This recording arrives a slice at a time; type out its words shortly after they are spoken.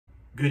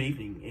Good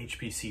evening,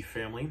 HPC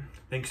family.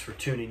 Thanks for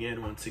tuning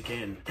in once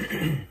again.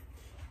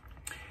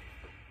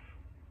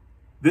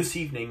 This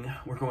evening,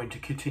 we're going to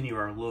continue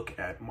our look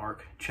at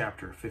Mark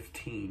chapter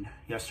 15.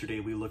 Yesterday,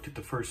 we looked at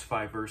the first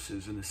 5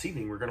 verses, and this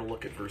evening, we're going to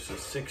look at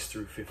verses 6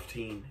 through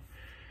 15.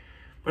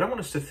 But I want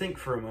us to think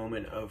for a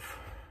moment of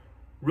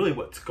really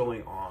what's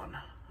going on.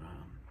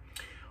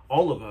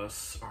 All of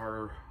us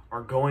are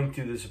going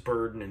through this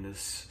burden and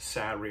this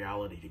sad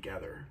reality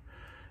together.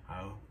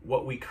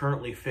 What we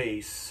currently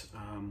face,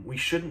 we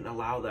shouldn't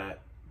allow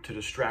that to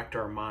distract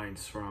our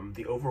minds from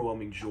the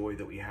overwhelming joy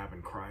that we have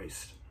in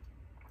Christ.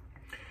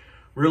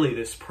 Really,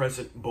 this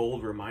present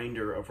bold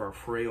reminder of our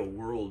frail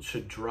world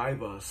should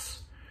drive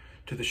us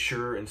to the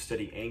sure and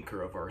steady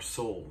anchor of our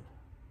soul,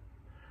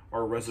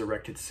 our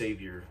resurrected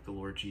Savior, the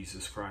Lord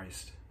Jesus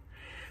Christ.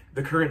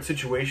 The current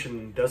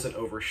situation doesn't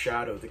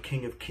overshadow the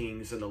King of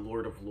Kings and the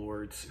Lord of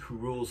Lords, who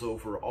rules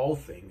over all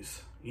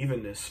things,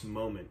 even this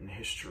moment in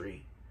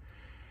history.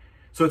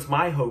 So it's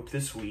my hope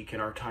this week in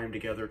our time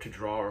together to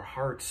draw our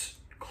hearts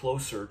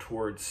closer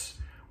towards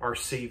our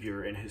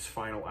Savior in his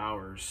final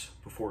hours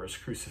before his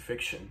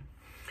crucifixion.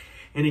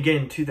 And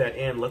again, to that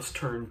end, let's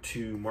turn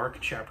to Mark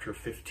chapter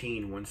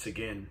 15 once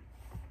again.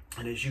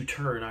 And as you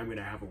turn, I'm going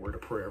to have a word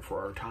of prayer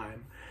for our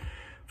time.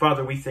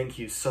 Father, we thank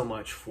you so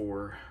much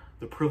for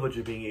the privilege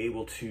of being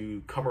able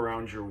to come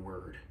around your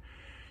word,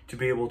 to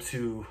be able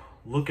to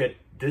look at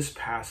this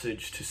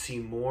passage to see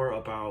more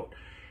about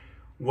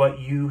what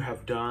you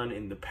have done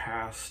in the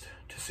past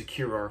to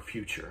secure our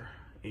future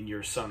in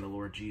your Son, the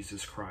Lord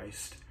Jesus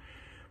Christ.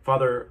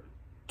 Father,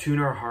 tune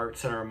our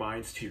hearts and our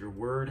minds to your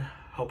word.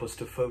 Help us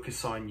to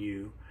focus on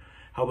you.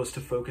 Help us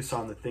to focus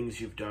on the things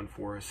you've done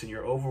for us and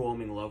your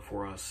overwhelming love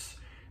for us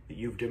that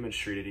you've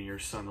demonstrated in your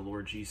Son, the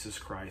Lord Jesus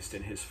Christ,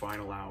 in his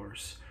final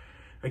hours.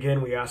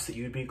 Again, we ask that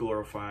you'd be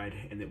glorified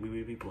and that we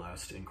would be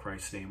blessed. In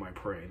Christ's name I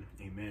pray.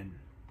 Amen.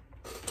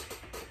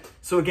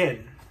 So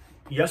again,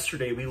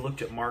 yesterday, we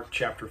looked at Mark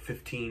chapter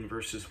 15,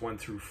 verses 1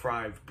 through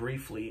 5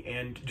 briefly.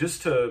 And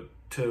just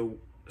to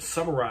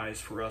summarize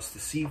for us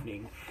this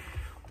evening,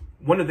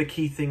 one of the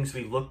key things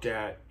we looked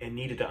at and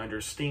needed to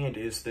understand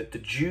is that the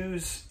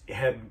Jews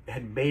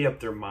had made up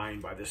their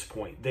mind by this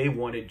point. They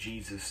wanted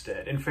Jesus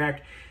dead. In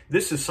fact,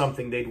 this is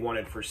something they'd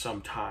wanted for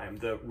some time.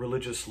 The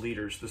religious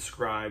leaders, the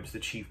scribes, the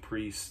chief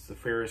priests, the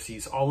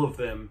Pharisees, all of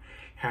them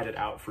had it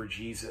out for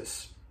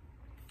Jesus.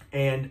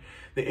 And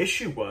the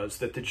issue was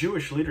that the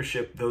Jewish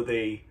leadership, though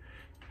they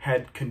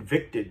had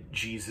convicted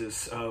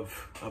Jesus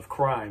of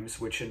crimes,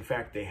 which in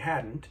fact they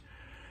hadn't,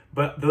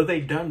 but though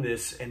they'd done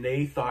this and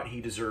they thought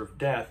he deserved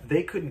death,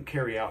 they couldn't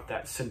carry out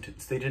that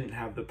sentence. They didn't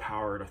have the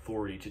power and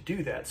authority to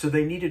do that. So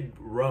they needed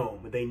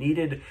Rome. They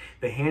needed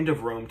the hand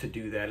of Rome to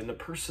do that. And the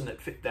person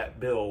that fit that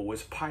bill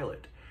was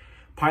Pilate.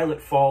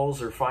 Pilate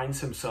falls or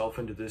finds himself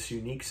into this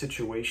unique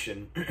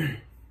situation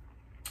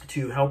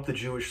to help the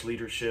Jewish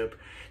leadership,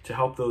 to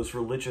help those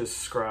religious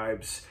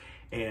scribes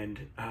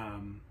and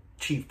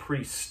chief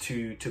priests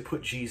to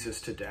put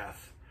Jesus to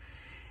death.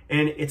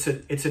 And it's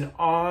an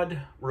odd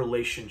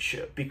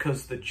relationship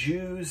because the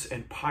Jews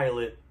and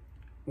Pilate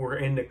were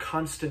in the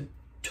constant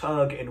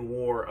tug and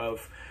war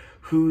of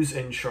who's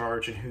in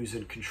charge and who's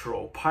in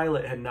control.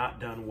 Pilate had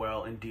not done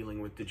well in dealing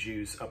with the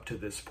Jews up to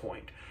this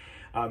point.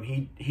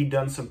 He'd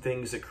done some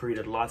things that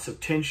created lots of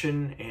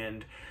tension,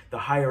 and the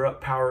higher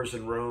up powers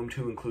in Rome,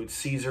 to include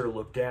Caesar,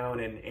 looked down,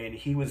 and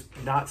he was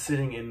not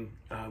sitting in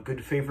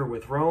good favor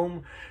with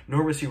Rome,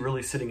 nor was he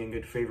really sitting in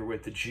good favor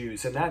with the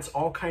Jews. And that's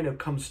all kind of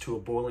comes to a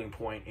boiling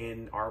point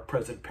in our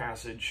present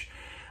passage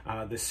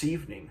this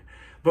evening.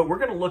 But we're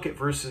going to look at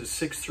verses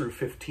 6 through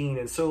 15,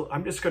 and so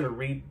I'm just going to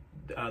read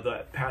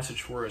the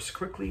passage for us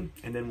quickly,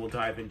 and then we'll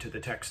dive into the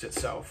text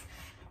itself.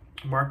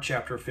 Mark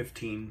chapter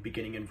 15,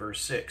 beginning in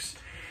verse 6.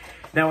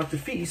 Now at the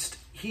feast,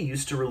 he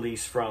used to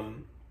release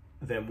from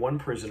them one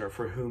prisoner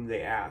for whom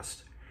they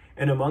asked.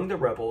 And among the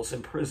rebels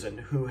in prison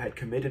who had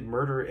committed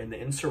murder in the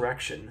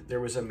insurrection, there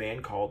was a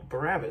man called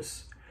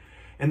Barabbas.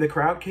 And the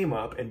crowd came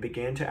up and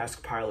began to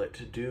ask Pilate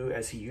to do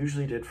as he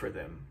usually did for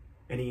them.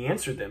 And he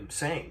answered them,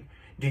 saying,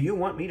 "Do you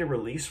want me to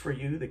release for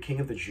you the king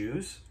of the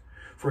Jews?"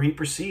 For he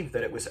perceived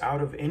that it was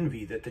out of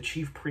envy that the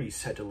chief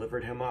priests had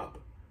delivered him up.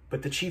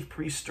 But the chief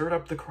priests stirred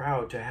up the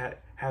crowd to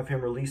have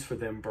him release for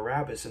them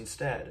Barabbas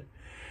instead.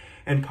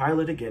 And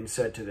Pilate again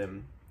said to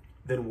them,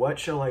 "Then what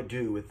shall I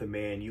do with the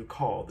man you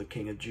call the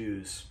King of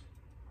Jews?"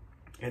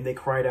 And they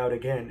cried out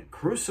again,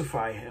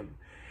 "Crucify him."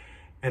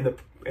 And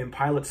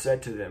Pilate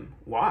said to them,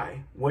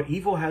 "Why? What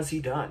evil has he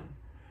done?"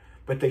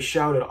 But they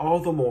shouted all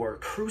the more,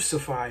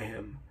 "Crucify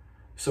him."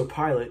 So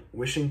Pilate,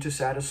 wishing to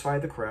satisfy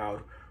the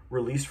crowd,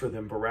 released for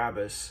them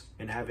Barabbas,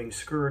 and having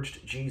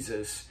scourged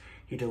Jesus,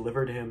 he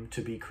delivered him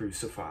to be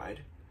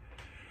crucified.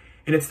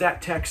 And it's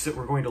that text that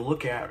we're going to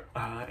look at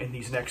in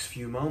these next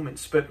few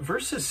moments. But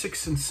verses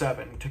 6 and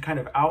 7, to kind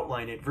of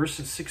outline it,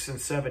 verses 6 and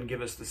 7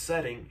 give us the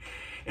setting.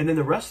 And then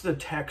the rest of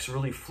the text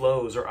really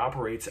flows or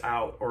operates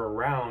out or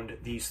around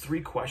these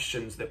 3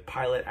 questions that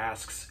Pilate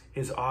asks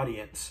his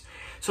audience.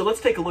 So let's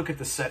take a look at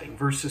the setting,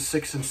 verses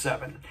 6 and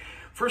 7.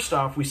 First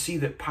off, we see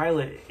that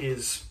Pilate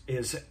is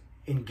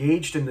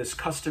engaged in this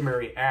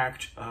customary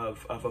act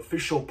of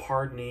official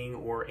pardoning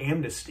or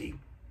amnesty,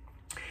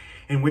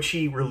 in which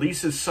he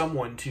releases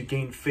someone to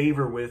gain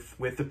favor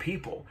with the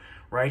people,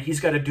 right? He's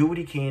got to do what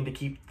he can to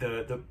keep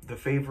the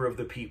favor of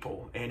the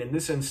people. And in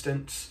this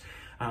instance,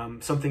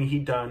 something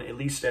he'd done, at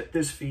least at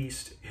this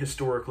feast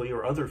historically,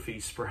 or other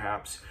feasts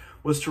perhaps,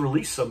 was to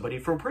release somebody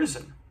from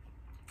prison.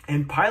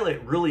 And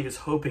Pilate really is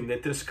hoping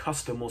that this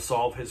custom will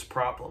solve his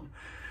problem,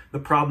 the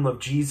problem of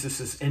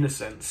Jesus'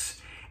 innocence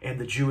and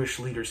the Jewish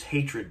leaders'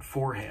 hatred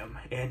for him.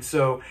 And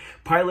so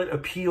Pilate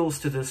appeals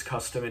to this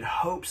custom in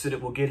hopes that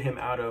it will get him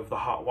out of the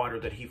hot water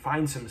that he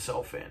finds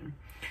himself in.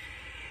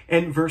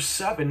 And verse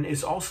 7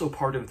 is also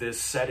part of this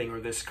setting or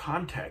this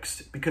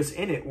context, because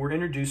in it we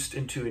introduce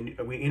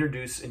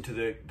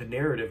into the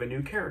narrative a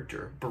new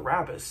character,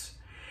 Barabbas.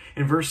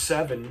 In verse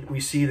 7, we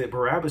see that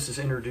Barabbas is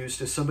introduced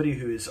as somebody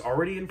who is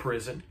already in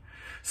prison,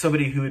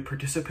 somebody who had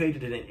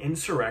participated in an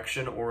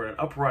insurrection or an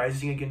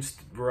uprising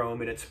against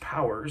Rome and its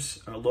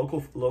powers,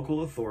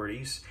 local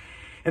authorities,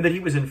 and that he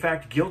was in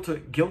fact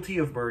guilty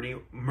of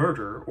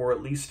murder, or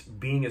at least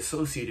being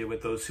associated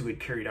with those who had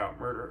carried out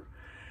murder.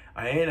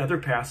 In other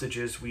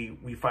passages,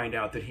 we find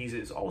out that he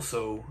is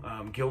also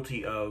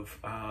guilty of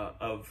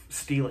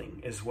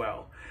stealing as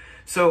well.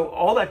 So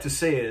all that to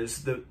say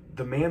is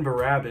the man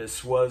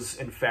Barabbas was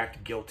in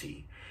fact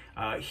guilty.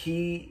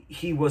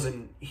 He was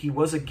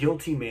a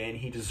guilty man.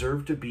 He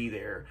deserved to be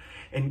there,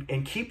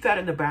 and keep that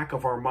in the back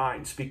of our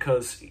minds,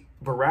 because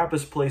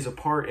Barabbas plays a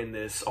part in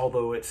this,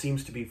 although it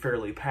seems to be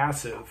fairly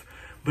passive.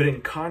 But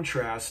in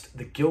contrast,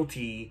 the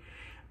guilty,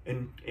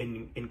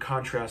 in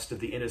contrast to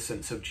the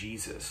innocence of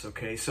Jesus.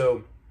 Okay,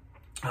 so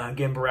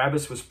again,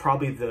 Barabbas was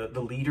probably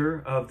the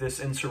leader of this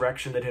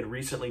insurrection that had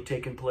recently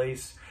taken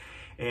place,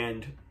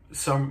 and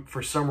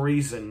for some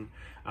reason,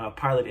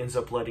 Pilate ends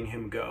up letting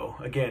him go,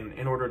 again,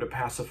 in order to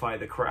pacify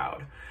the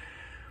crowd.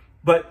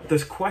 But the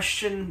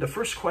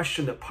first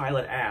question that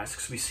Pilate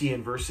asks, we see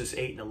in verses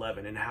 8 and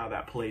 11 and how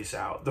that plays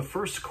out. The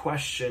first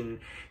question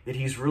that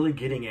he's really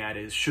getting at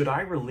is, should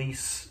I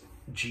release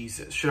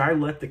Jesus? Should I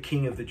let the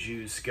King of the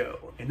Jews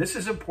go? And this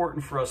is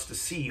important for us to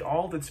see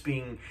all that's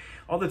being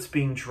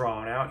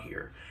drawn out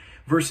here.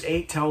 Verse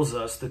 8 tells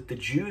us that the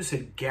Jews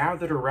had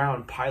gathered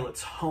around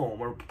Pilate's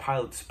home, or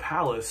Pilate's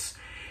palace,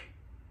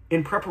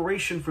 in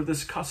preparation for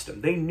this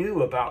custom. They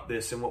knew about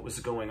this and what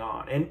was going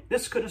on. And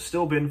this could have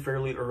still been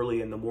fairly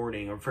early in the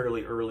morning or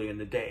fairly early in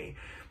the day.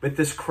 But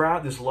this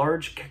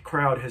large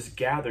crowd has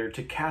gathered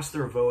to cast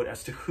their vote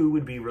as to who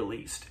would be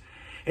released.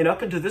 And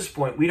up until this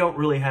point, we don't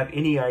really have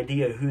any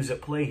idea who's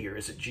at play here.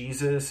 Is it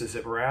Jesus? Is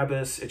it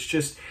Barabbas? It's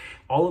just,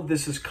 all of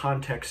this is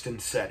context and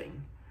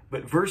setting.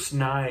 But verse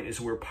 9 is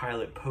where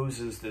Pilate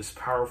poses this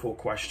powerful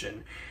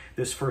question,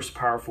 this first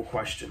powerful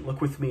question.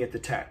 Look with me at the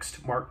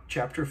text, Mark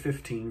chapter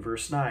 15,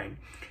 verse 9.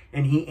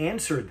 And he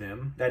answered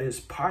them, that is,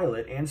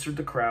 Pilate answered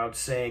the crowd,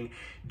 saying,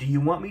 "Do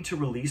you want me to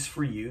release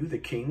for you the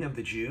King of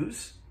the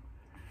Jews?"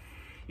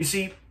 You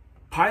see,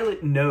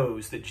 Pilate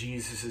knows that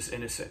Jesus is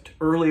innocent.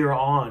 Earlier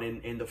on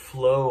in the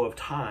flow of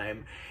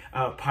time,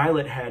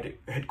 Pilate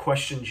had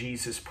questioned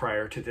Jesus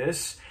prior to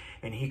this,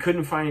 and he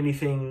couldn't find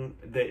anything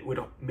that would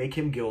make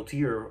him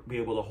guilty or be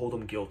able to hold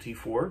him guilty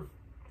for.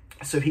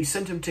 So he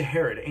sent him to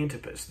Herod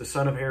Antipas, the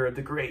son of Herod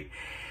the Great,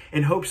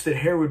 in hopes that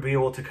Herod would be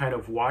able to kind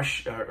of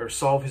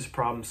solve his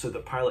problem so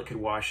that Pilate could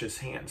wash his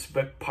hands.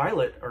 But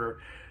Herod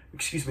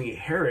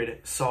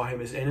saw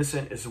him as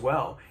innocent as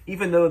well,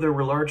 even though there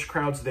were large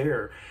crowds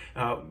there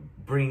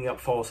bringing up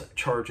false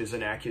charges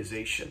and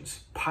accusations.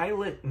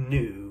 Pilate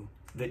knew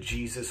that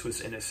Jesus was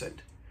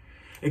innocent.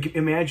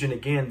 Imagine,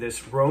 again,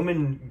 this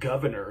Roman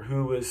governor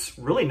who was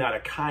really not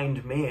a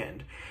kind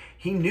man.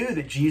 He knew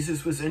that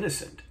Jesus was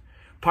innocent.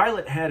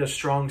 Pilate had a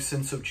strong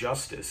sense of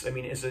justice. I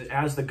mean,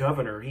 as the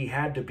governor, he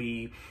had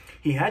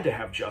to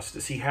have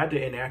justice. He had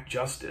to enact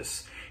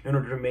justice in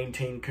order to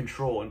maintain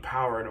control and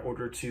power, in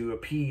order to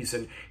appease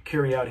and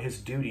carry out his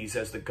duties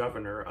as the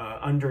governor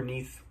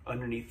underneath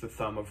the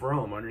thumb of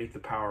Rome, underneath the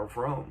power of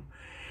Rome.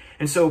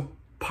 And so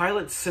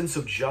Pilate's sense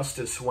of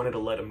justice wanted to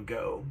let him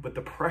go, but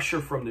the pressure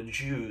from the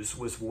Jews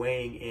was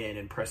weighing in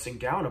and pressing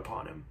down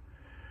upon him.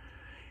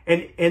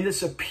 And in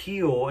this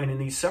appeal, and in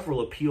these several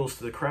appeals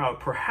to the crowd,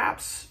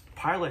 perhaps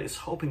Pilate is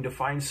hoping to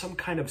find some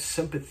kind of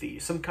sympathy,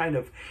 some kind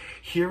of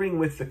hearing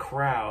with the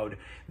crowd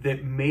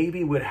that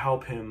maybe would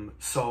help him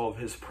solve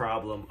his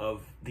problem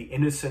of the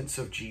innocence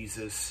of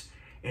Jesus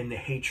and the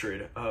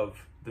hatred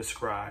of the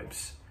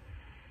scribes.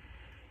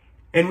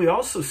 And we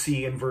also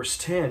see in verse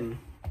 10,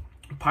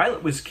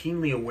 Pilate was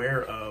keenly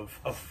aware of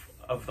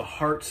the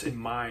hearts and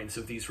minds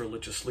of these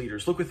religious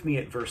leaders. Look with me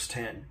at verse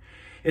 10.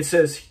 It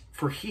says,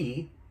 "For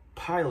he,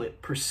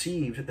 Pilate,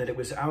 perceived that it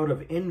was out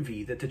of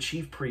envy that the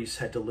chief priests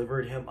had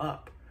delivered him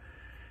up."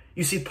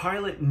 You see,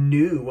 Pilate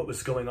knew what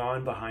was going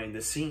on behind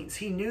the scenes.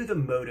 He knew the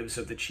motives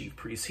of the chief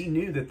priests. He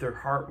knew that their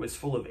heart was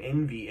full of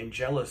envy and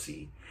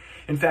jealousy.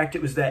 In fact,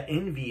 it was that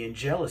envy and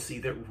jealousy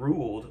that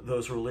ruled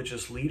those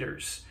religious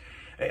leaders.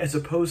 As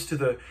opposed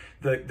to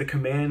the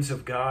commands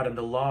of God and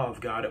the law of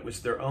God, it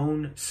was their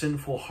own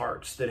sinful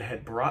hearts that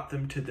had brought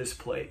them to this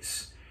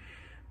place.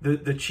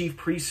 The chief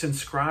priests and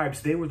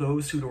scribes, they were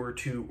those who were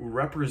to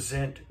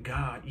represent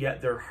God,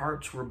 yet their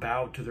hearts were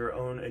bowed to their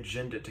own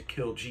agenda to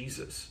kill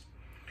Jesus.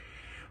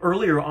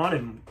 Earlier on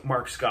in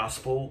Mark's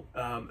gospel,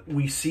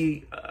 we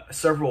see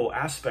several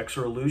aspects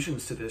or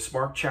allusions to this.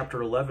 Mark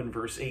chapter 11,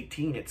 verse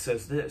 18, it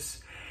says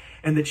this,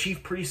 "And the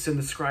chief priests and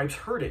the scribes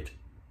heard it,"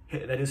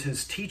 that is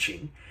his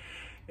teaching,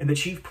 "and the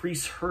chief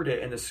priests heard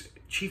it, and the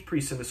chief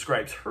priests and the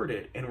scribes heard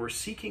it, and were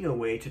seeking a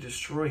way to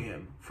destroy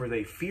him, for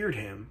they feared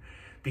him,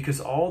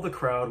 because all the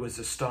crowd was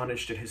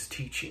astonished at his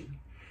teaching."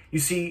 You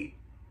see,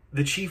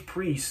 the chief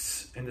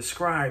priests and the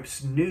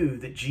scribes knew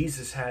that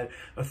Jesus had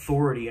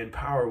authority and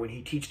power when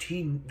he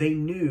taught. They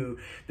knew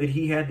that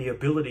he had the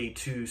ability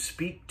to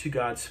speak to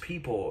God's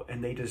people,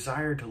 and they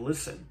desired to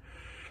listen.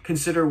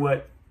 Consider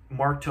what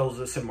Mark tells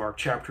us in Mark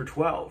chapter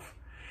 12.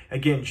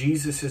 Again,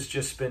 Jesus has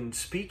just been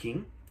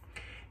speaking,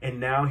 and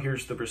now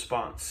here's the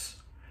response.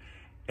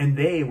 "And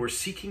they were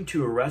seeking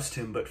to arrest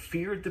him, but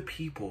feared the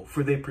people,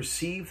 for they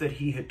perceived that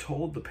he had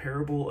told the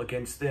parable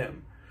against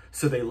them.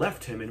 So they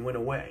left him and went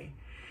away."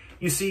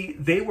 You see,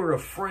 they were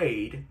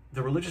afraid,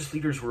 the religious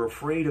leaders were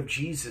afraid of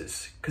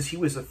Jesus because he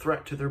was a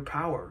threat to their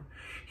power.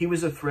 He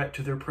was a threat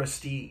to their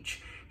prestige.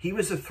 He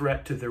was a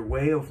threat to their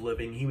way of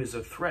living. He was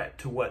a threat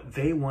to what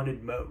they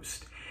wanted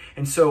most.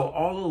 And so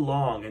all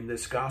along in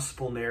this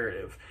gospel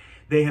narrative,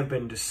 they have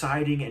been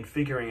deciding and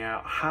figuring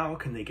out how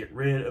can they get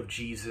rid of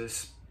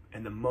Jesus,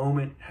 and the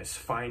moment has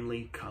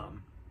finally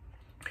come.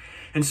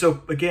 And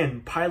so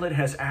again, Pilate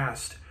has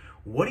asked,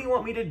 "What do you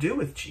want me to do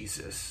with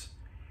Jesus?"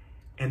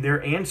 And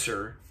their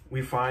answer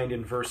we find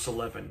in verse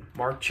 11.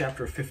 Mark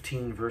chapter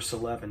 15, verse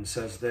 11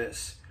 says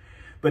this,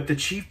 "But the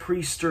chief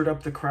priest stirred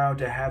up the crowd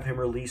to have him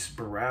release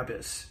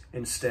Barabbas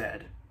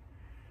instead."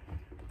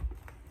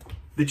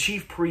 The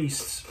chief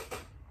priests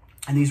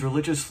and these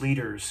religious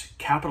leaders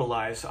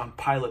capitalized on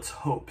Pilate's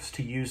hopes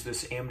to use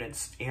this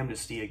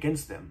amnesty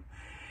against them.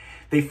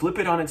 They flip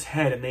it on its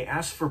head and they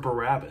ask for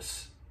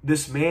Barabbas,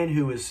 this man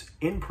who is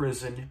in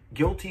prison,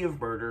 guilty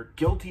of murder,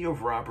 guilty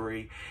of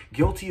robbery,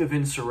 guilty of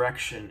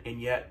insurrection, and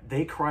yet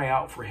they cry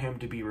out for him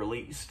to be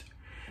released.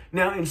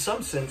 Now, in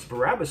some sense,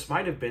 Barabbas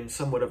might have been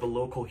somewhat of a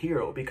local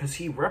hero because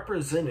he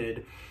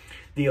represented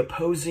the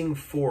opposing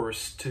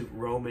force to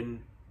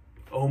Roman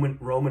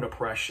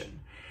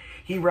oppression.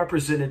 He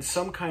represented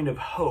some kind of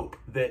hope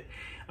that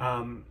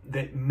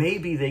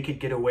maybe they could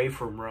get away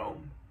from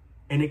Rome.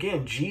 And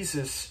again,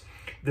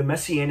 the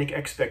messianic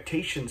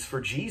expectations for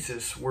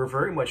Jesus were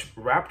very much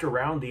wrapped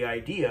around the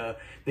idea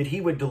that he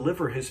would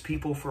deliver his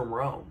people from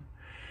Rome.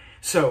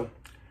 So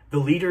the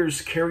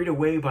leaders, carried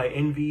away by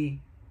envy,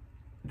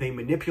 they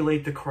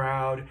manipulate the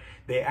crowd.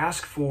 They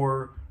ask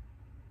for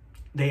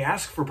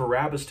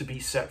Barabbas to be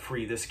set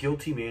free, this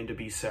guilty man to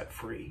be set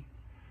free.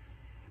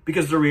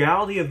 Because the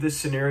reality of this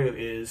scenario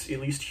is,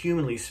 at least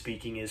humanly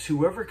speaking, is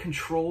whoever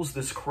controls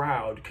this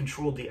crowd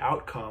controlled the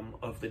outcome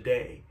of the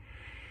day.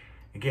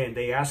 Again,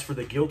 they ask for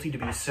the guilty to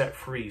be set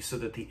free so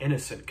that the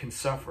innocent can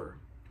suffer.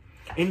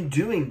 In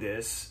doing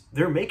this,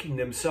 they're making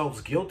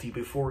themselves guilty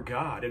before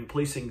God and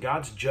placing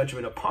God's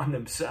judgment upon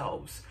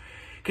themselves.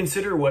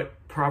 Consider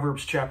what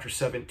Proverbs chapter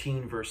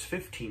 17, verse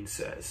 15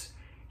 says.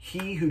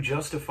 "He who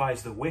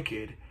justifies the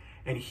wicked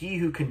and he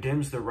who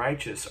condemns the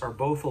righteous are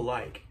both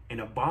alike, an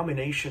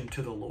abomination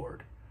to the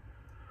Lord."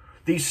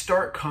 These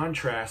stark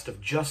contrast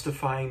of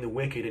justifying the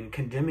wicked and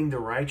condemning the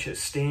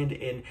righteous stand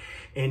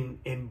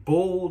in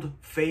bold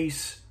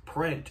face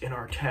print in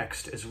our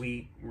text as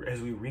we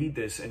read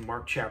this in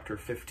Mark chapter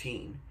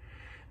 15.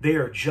 They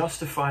are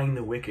justifying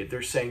the wicked.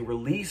 They're saying,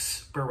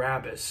 "Release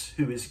Barabbas,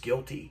 who is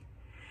guilty."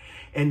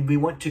 And we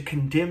want to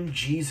condemn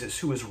Jesus,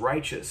 who is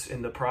righteous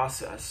in the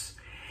process.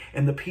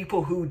 And the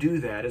people who do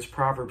that, as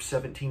Proverbs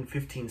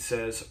 17:15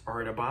 says,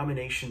 are an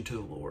abomination to the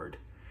Lord.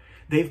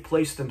 They've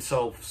placed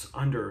themselves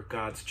under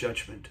God's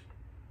judgment.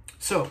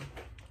 So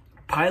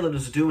Pilate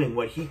is doing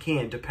what he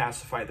can to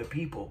pacify the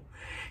people,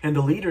 and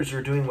the leaders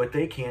are doing what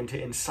they can to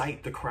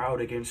incite the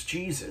crowd against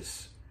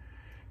Jesus.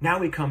 Now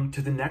we come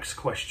to the next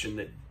question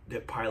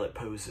that Pilate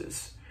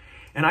poses.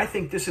 And I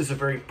think this is a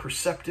very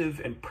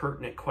perceptive and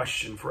pertinent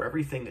question for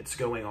everything that's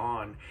going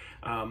on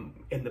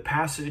in the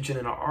passage and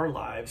in our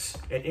lives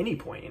at any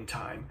point in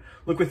time.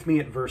 Look with me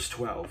at verse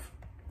 12.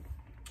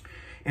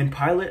 "And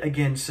Pilate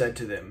again said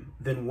to them,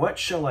 'Then what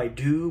shall I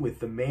do with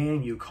the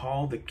man you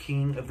call the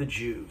King of the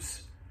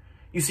Jews?'"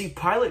 You see,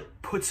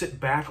 Pilate puts it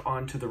back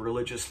onto the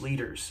religious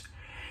leaders.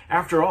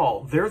 After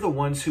all, they're the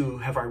ones who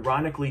have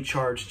ironically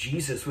charged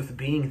Jesus with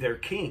being their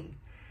king.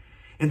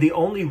 And the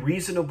only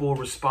reasonable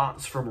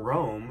response from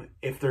Rome,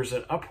 if there's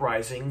an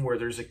uprising where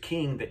there's a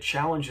king that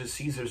challenges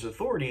Caesar's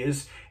authority,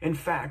 is, in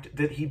fact,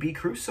 that he be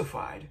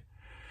crucified.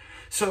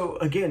 So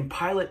again,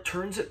 Pilate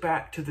turns it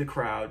back to the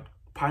crowd.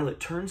 Pilate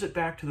turns it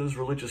back to those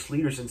religious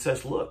leaders and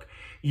says, "Look,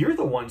 you're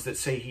the ones that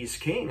say he's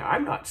king.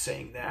 I'm not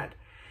saying that."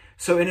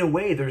 So in a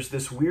way, there's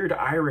this weird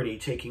irony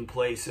taking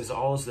place as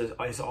all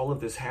of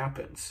this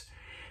happens.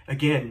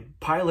 Again,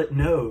 Pilate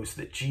knows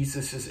that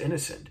Jesus is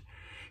innocent.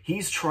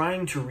 He's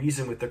trying to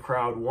reason with the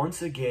crowd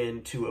once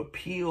again to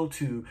appeal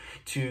to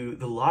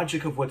the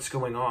logic of what's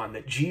going on,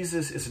 that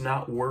Jesus is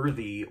not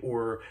worthy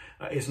or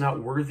is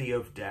not worthy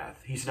of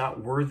death. He's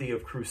not worthy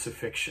of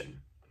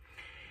crucifixion.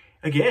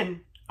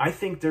 Again, I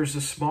think there's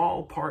a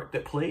small part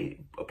in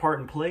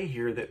play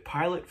here that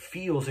Pilate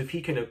feels if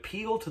he can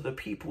appeal to the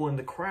people in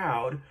the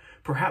crowd,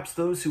 perhaps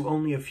those who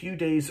only a few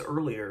days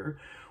earlier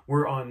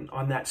were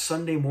on that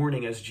Sunday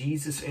morning as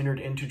Jesus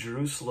entered into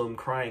Jerusalem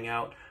crying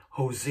out,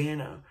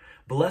 "Hosanna!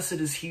 Blessed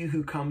is he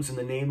who comes in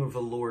the name of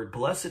the Lord.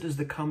 Blessed is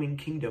the coming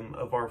kingdom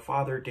of our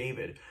father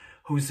David.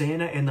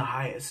 Hosanna in the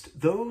highest."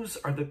 Those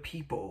are the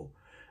people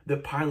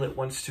that Pilate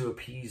wants to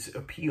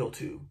appeal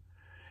to.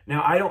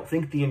 Now, I don't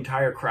think the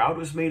entire crowd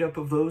was made up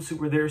of those who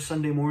were there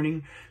Sunday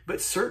morning, but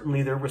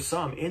certainly there were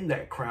some in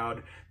that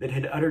crowd that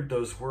had uttered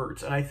those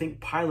words. And I think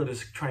Pilate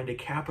is trying to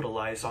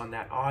capitalize on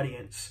that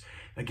audience,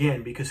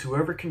 again, because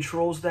whoever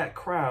controls that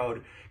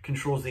crowd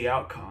controls the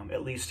outcome,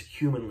 at least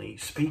humanly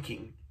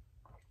speaking.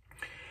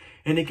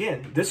 And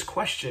again, this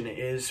question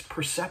is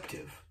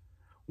perceptive.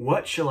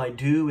 What shall I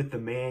do with the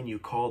man you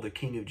call the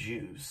King of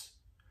Jews?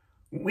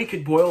 We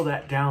could boil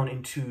that down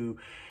into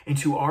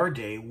our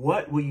day.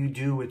 What will you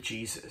do with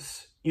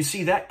Jesus? You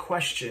see, that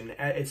question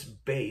at its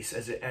base,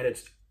 at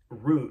its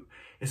root,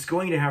 is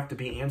going to have to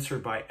be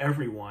answered by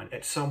everyone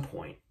at some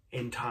point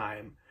in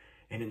time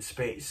and in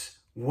space.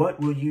 What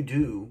will you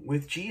do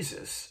with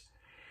Jesus?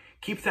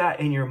 Keep that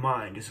in your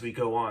mind as we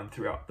go on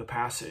throughout the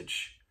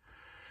passage.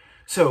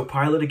 So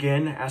Pilate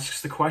again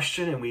asks the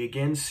question, and we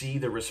again see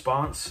the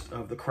response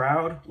of the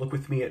crowd. Look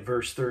with me at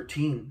verse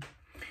 13.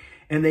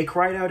 And they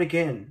cried out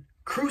again,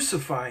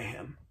 "Crucify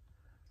him."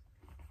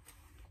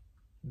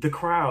 The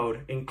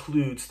crowd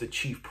includes the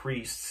chief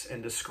priests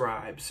and the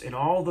scribes and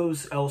all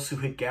those else who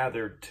had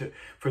gathered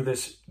for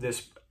this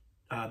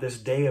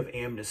day of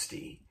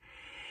amnesty.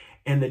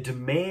 And the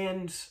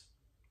demands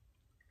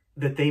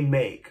that they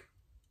make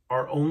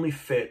are only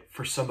fit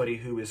for somebody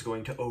who is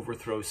going to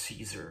overthrow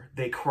Caesar.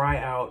 They cry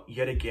out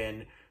yet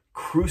again,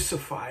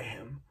 "Crucify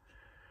him."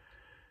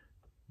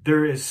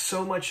 There is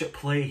so much at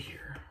play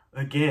here.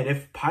 Again,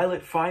 if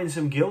Pilate finds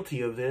him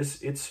guilty of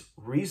this, it's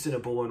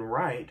reasonable and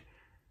right,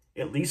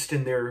 at least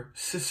in their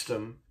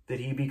system, that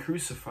he be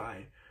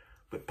crucified.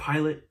 But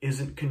Pilate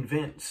isn't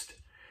convinced.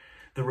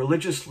 The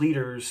religious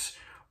leaders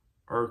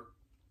are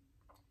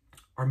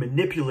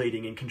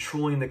manipulating and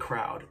controlling the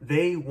crowd.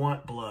 They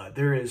want blood.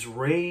 There is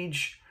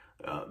rage,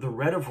 the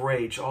red of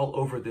rage all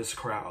over this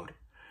crowd.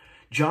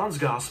 John's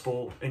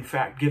gospel, in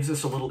fact, gives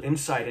us a little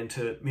insight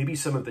into maybe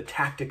some of the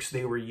tactics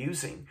they were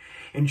using.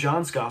 In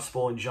John's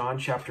gospel, in John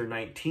chapter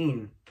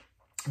 19,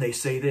 they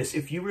say this,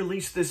 "If you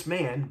release this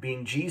man,"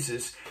 being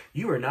Jesus,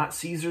 "you are not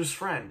Caesar's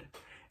friend.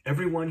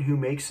 Everyone who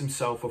makes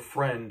himself a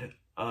friend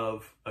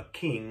of a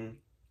king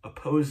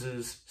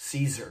opposes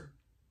Caesar."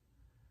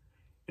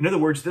 In other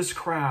words, this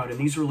crowd and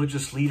these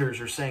religious leaders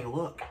are saying,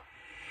 look,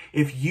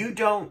 if you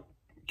don't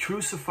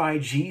crucify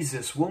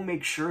Jesus, we'll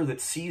make sure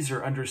that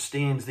Caesar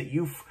understands that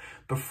you've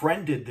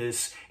befriended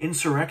this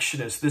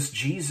insurrectionist, this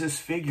Jesus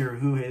figure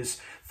who has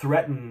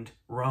threatened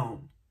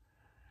Rome.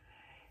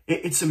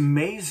 It's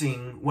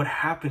amazing what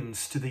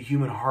happens to the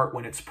human heart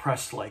when it's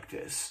pressed like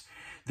this.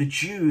 The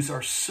Jews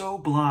are so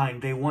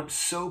blind, they want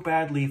so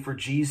badly for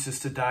Jesus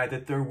to die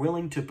that they're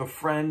willing to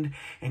befriend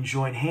and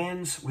join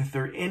hands with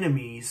their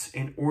enemies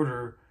in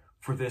order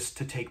for this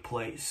to take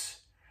place.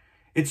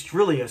 It's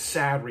really a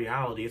sad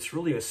reality. It's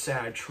really a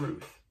sad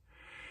truth.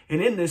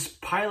 And in this,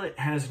 Pilate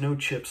has no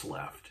chips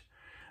left.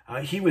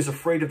 He was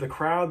afraid of the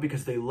crowd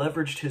because they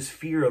leveraged his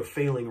fear of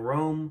failing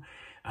Rome.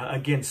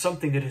 Again,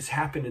 something that has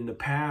happened in the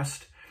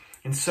past.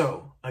 And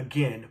so,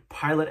 again,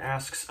 Pilate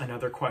asks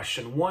another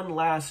question, one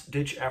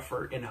last-ditch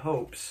effort in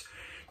hopes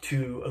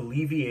to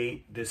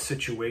alleviate this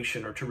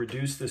situation or to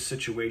reduce this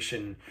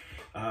situation,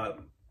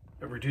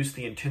 reduce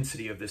the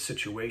intensity of this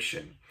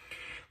situation.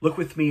 Look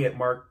with me at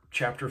Mark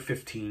chapter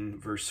 15,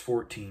 verse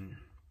 14.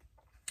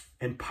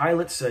 And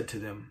Pilate said to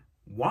them,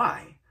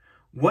 "Why?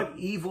 What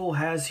evil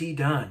has he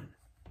done?"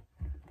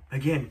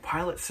 Again,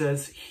 Pilate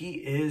says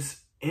he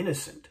is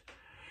innocent.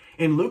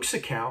 In Luke's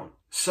account,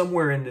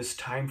 somewhere in this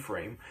time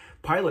frame,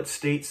 Pilate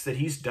states that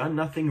he's done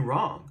nothing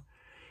wrong.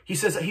 He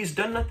says that he's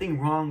done nothing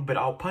wrong, but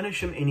I'll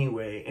punish him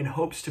anyway in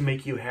hopes to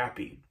make you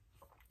happy.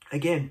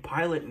 Again,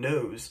 Pilate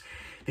knows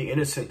the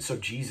innocence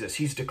of Jesus.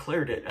 He's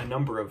declared it a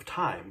number of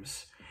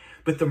times.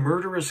 But the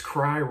murderous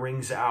cry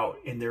rings out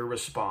in their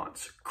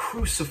response,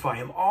 "Crucify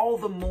him." All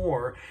the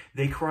more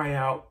they cry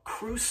out,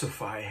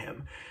 "Crucify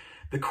him."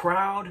 The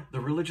crowd, the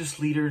religious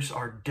leaders,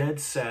 are dead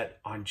set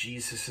on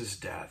Jesus'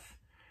 death.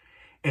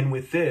 And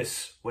with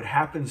this, what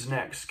happens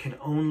next can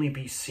only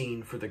be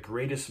seen for the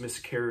greatest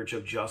miscarriage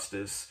of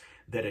justice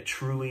that it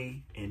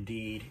truly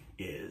indeed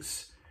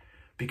is.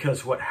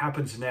 Because what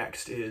happens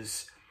next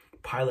is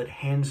Pilate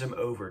hands him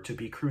over to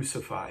be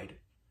crucified.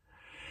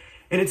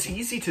 And it's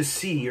easy to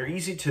see or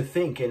easy to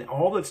think, and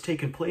all that's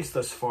taken place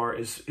thus far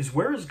is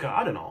where is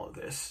God in all of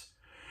this?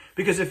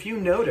 Because if you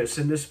notice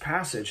in this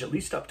passage, at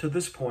least up to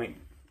this point,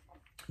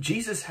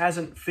 Jesus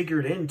hasn't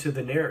figured into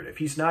the narrative.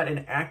 He's not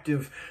an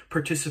active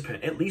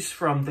participant, at least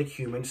from the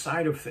human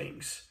side of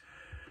things.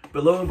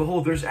 But lo and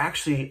behold, there's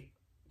actually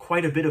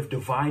quite a bit of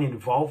divine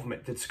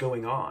involvement that's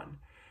going on.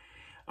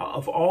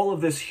 Of all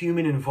of this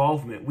human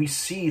involvement, we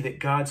see that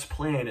God's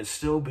plan is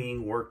still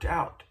being worked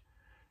out.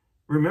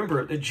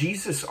 Remember that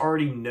Jesus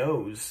already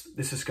knows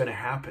this is going to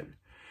happen.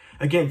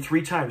 Again,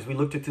 3 times, we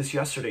looked at this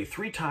yesterday,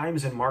 3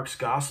 times in Mark's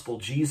gospel,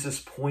 Jesus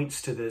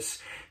points to this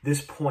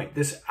point,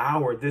 this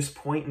hour, this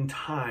point in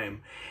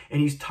time,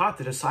 and he's taught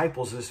the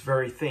disciples this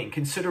very thing.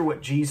 Consider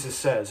what Jesus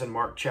says in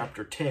Mark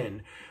chapter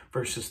 10,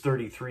 verses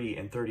 33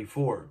 and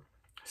 34.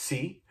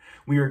 See,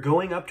 we are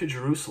going up to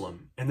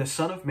Jerusalem, and the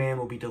Son of Man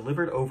will be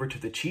delivered over to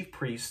the chief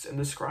priests and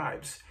the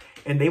scribes,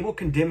 and they will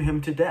condemn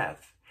him to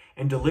death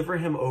and deliver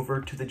him over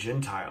to the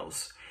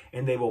Gentiles.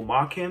 And they will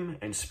mock him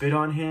and spit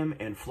on him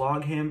and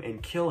flog him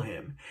and kill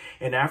him.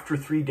 And after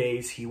 3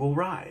 days, he will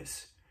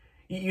rise.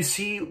 You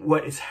see,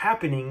 what is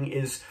happening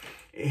is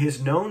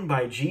known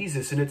by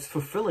Jesus, and it's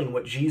fulfilling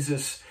what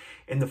Jesus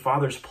and the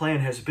Father's plan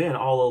has been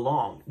all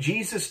along.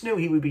 Jesus knew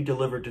he would be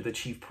delivered to the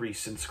chief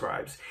priests and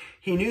scribes.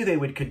 He knew they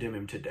would condemn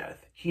him to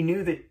death. He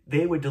knew that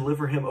they would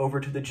deliver him over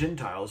to the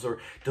Gentiles or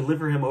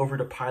deliver him over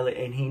to Pilate,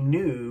 and he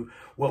knew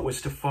what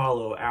was to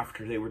follow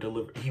after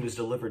he was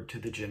delivered to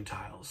the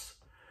Gentiles.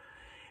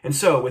 And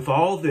so, with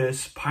all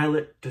this,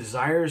 Pilate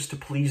desires to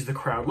please the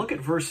crowd. Look at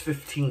verse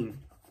 15.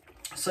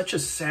 Such a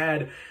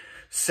sad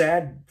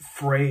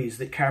phrase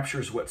that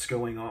captures what's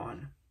going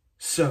on.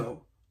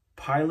 So,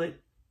 Pilate,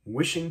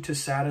 wishing to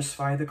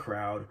satisfy the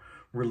crowd,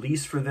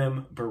 released for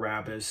them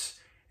Barabbas,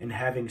 and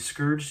having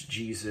scourged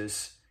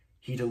Jesus,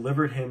 he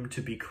delivered him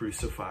to be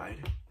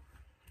crucified.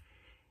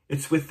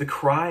 It's with the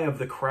cry of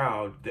the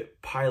crowd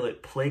that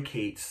Pilate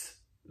placates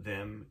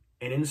them,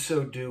 and in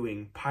so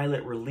doing,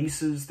 Pilate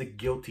releases the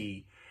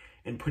guilty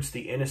and puts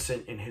the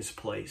innocent in his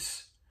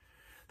place.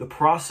 The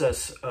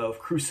process of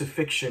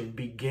crucifixion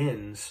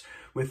begins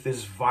with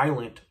this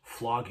violent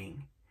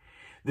flogging,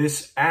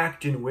 this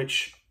act in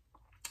which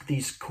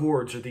these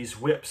cords or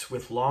these whips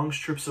with long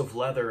strips of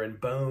leather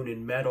and bone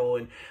and metal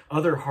and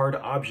other hard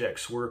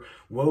objects were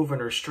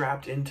woven or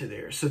strapped into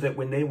there so that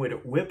when they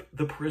would whip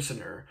the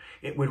prisoner,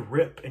 it would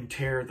rip and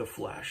tear the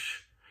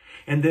flesh.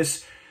 And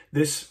this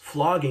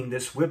flogging,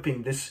 this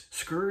whipping, this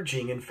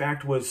scourging, in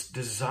fact, was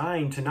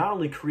designed to not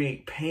only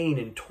create pain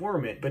and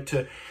torment, but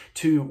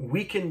to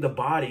weaken the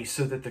body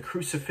so that the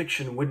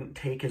crucifixion wouldn't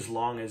take as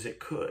long as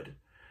it could.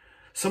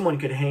 Someone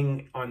could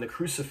hang on the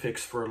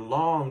crucifix for a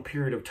long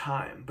period of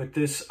time, but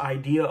this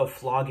idea of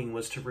flogging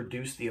was to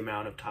reduce the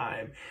amount of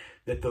time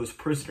that those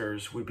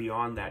prisoners would be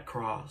on that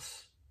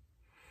cross.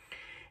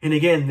 And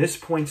again, this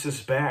points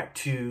us back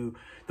to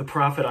the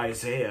prophet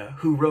Isaiah,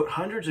 who wrote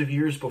hundreds of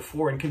years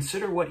before, and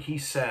consider what he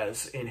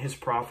says in his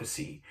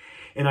prophecy.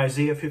 In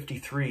Isaiah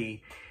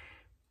 53,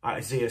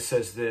 Isaiah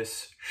says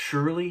this,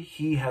 "Surely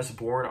he has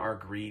borne our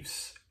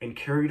griefs and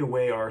carried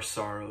away our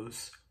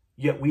sorrows.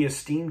 Yet we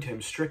esteemed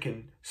him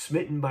stricken,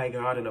 smitten by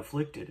God, and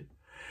afflicted.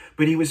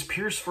 But he was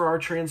pierced for our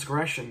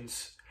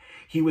transgressions.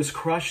 He was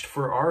crushed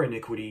for our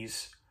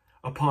iniquities.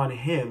 Upon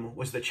him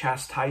was the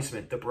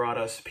chastisement that brought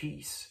us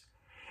peace.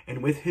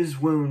 And with his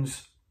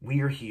wounds we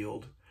are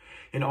healed.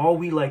 And all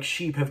we like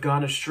sheep have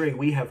gone astray.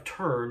 We have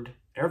turned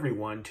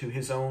everyone to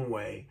his own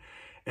way.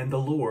 And the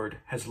Lord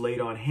has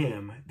laid on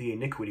him the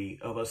iniquity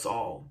of us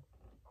all."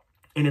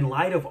 And in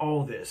light of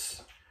all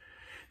this,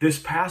 this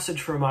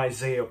passage from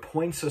Isaiah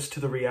points us to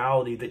the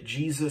reality that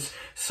Jesus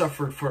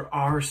suffered for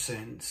our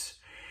sins.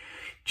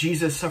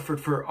 Jesus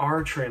suffered for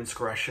our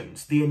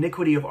transgressions. The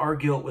iniquity of our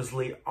guilt was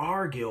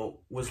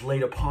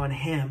laid upon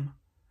him.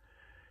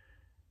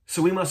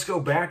 So we must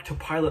go back to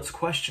Pilate's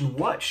question,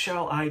 "What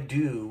shall I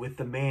do with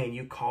the man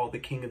you call the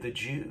King of the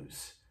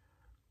Jews?"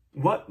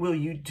 What will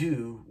you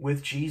do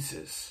with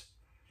Jesus?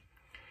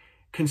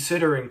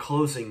 Consider in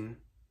closing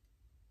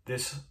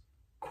this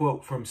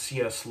quote from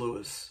C.S.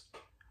 Lewis.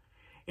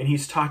 And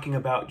he's talking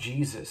about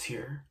Jesus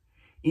here.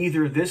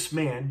 Either this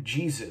man,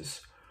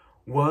 Jesus,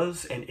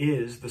 was and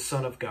is the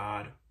Son of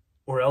God,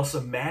 or else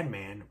a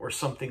madman or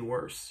something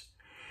worse.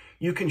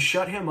 You can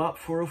shut him up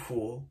for a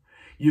fool.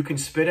 You can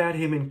spit at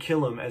him and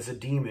kill him as a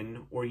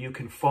demon, or you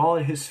can fall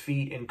at his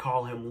feet and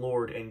call him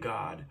Lord and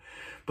God.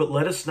 But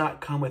let us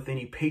not come with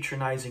any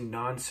patronizing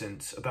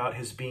nonsense about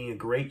his being a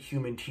great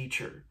human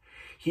teacher.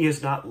 He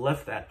has not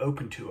left that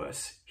open to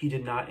us. He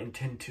did not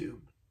intend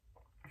to.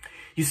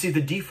 You see,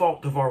 the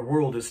default of our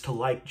world is to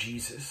like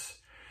Jesus,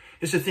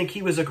 is to think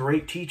he was a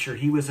great teacher,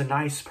 he was a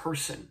nice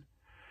person.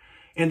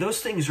 And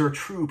those things are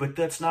true, but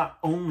that's not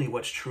only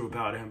what's true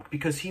about him,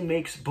 because he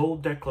makes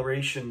bold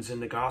declarations in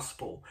the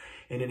gospel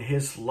and in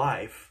his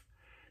life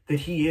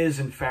that he is,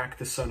 in fact,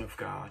 the Son of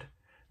God,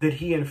 that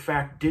he, in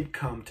fact, did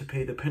come to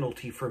pay the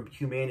penalty for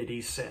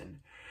humanity's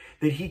sin,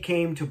 that he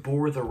came to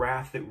bore the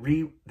wrath that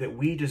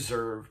we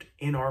deserved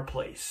in our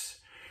place.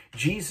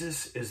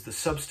 Jesus is the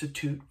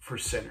substitute for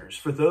sinners.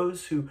 For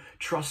those who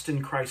trust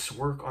in Christ's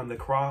work on the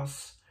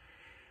cross,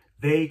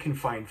 they can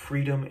find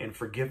freedom and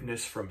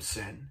forgiveness from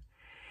sin.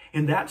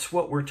 And that's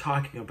what we're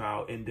talking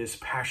about in this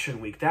Passion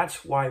Week.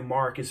 That's why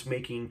Mark is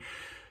making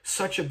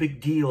such a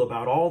big deal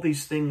about all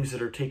these things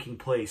that are taking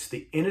place.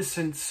 The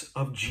innocence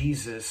of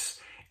Jesus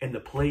in the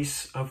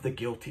place of the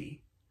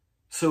guilty.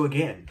 So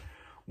again,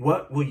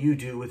 what will you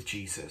do with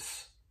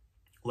Jesus?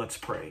 Let's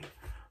pray.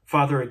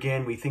 Father,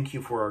 again, we thank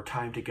you for our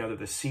time together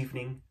this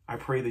evening. I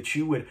pray that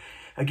you would,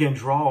 again,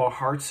 draw our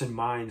hearts and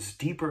minds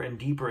deeper and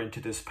deeper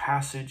into this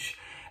passage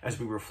as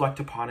we reflect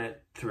upon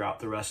it throughout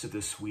the rest of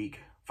this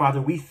week.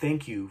 Father, we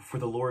thank you for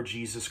the Lord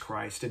Jesus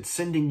Christ and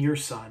sending your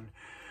Son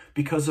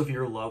because of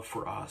your love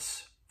for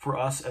us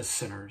as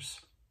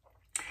sinners,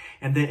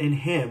 and that in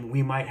him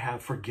we might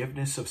have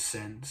forgiveness of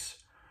sins.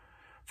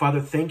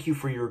 Father, thank you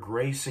for your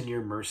grace and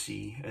your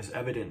mercy as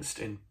evidenced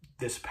in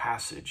this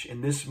passage,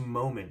 in this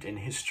moment in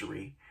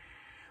history.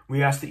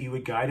 We ask that you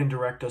would guide and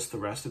direct us the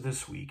rest of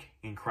this week.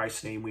 In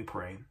Christ's name we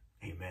pray.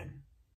 Amen.